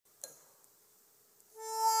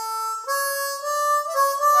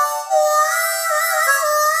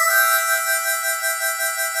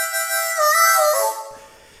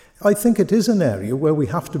I think it is an area where we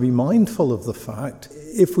have to be mindful of the fact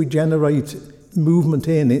if we generate movement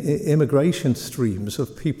in immigration streams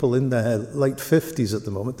of people in their late 50s at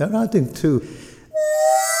the moment, they're adding to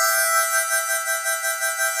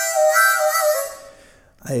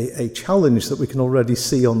a challenge that we can already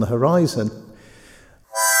see on the horizon.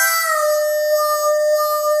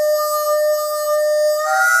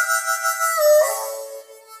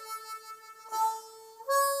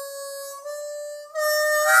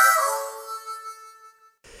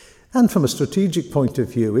 And from a strategic point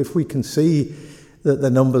of view, if we can see that the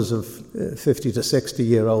numbers of 50 to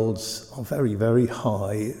 60-year-olds are very, very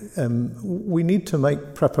high, we need to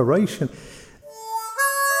make preparation.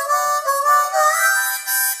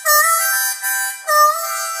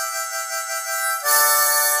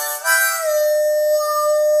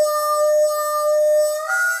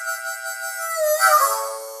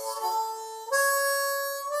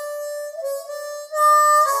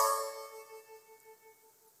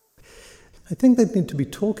 I think they need to be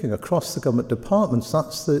talking across the government departments.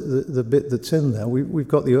 That's the bit that's in there. We've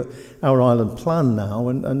got our island plan now,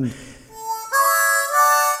 and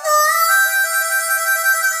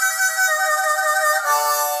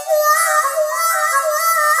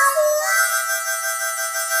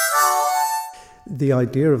the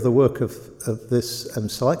idea of the work of this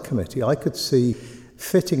select committee, I could see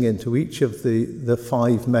fitting into each of the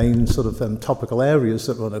 5 main sort of topical areas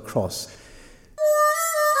that run across.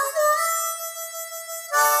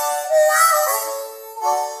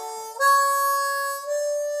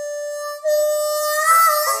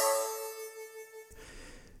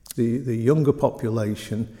 The younger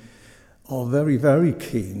population are very, very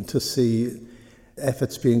keen to see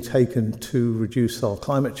efforts being taken to reduce our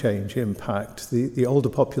climate change impact. The older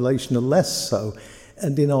population are less so.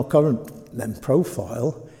 And in our current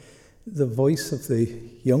profile, the voice of the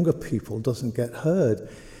younger people doesn't get heard.